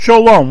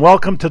Shalom,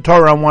 welcome to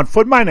Torah on One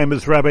Foot. My name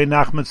is Rabbi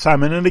Nachman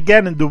Simon, and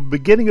again, in the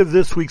beginning of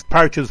this week's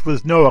Parshas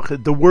was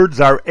Noach. The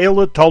words are,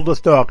 Ela Toldos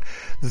Noach.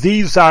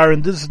 These are,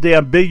 and this is the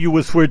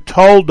ambiguous word,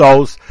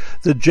 Toldos,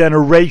 the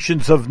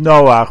generations of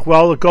Noach.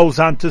 Well, it goes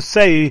on to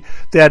say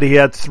that he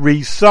had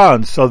 3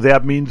 sons, so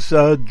that means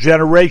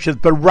generations.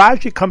 But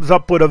Rashi comes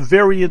up with a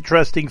very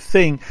interesting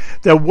thing,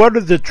 that what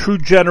are the true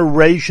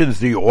generations,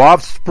 the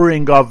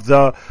offspring of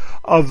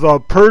a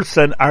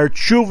person are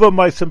tshuva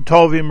ma'asim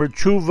tovim, or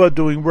tshuva,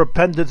 doing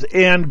repentance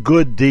and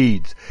good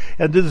deeds.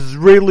 And this is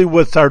really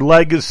what's our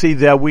legacy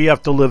that we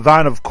have to live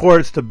on. Of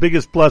course, the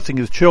biggest blessing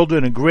is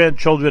children and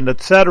grandchildren,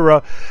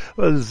 etc.,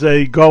 as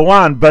they go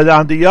on. But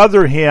on the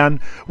other hand,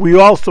 we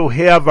also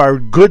have our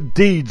good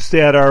deeds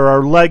that are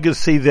our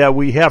legacy that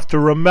we have to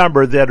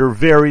remember that are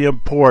very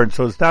important.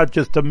 So it's not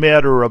just a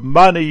matter of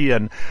money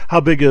and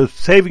how big a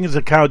savings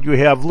account you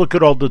have. Look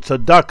at all the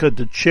tzedakah,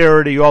 the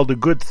charity, all the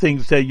good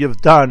things that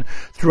you've done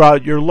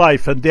throughout your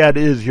life, and that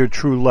is your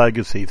true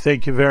legacy.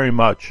 Thank you very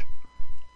much.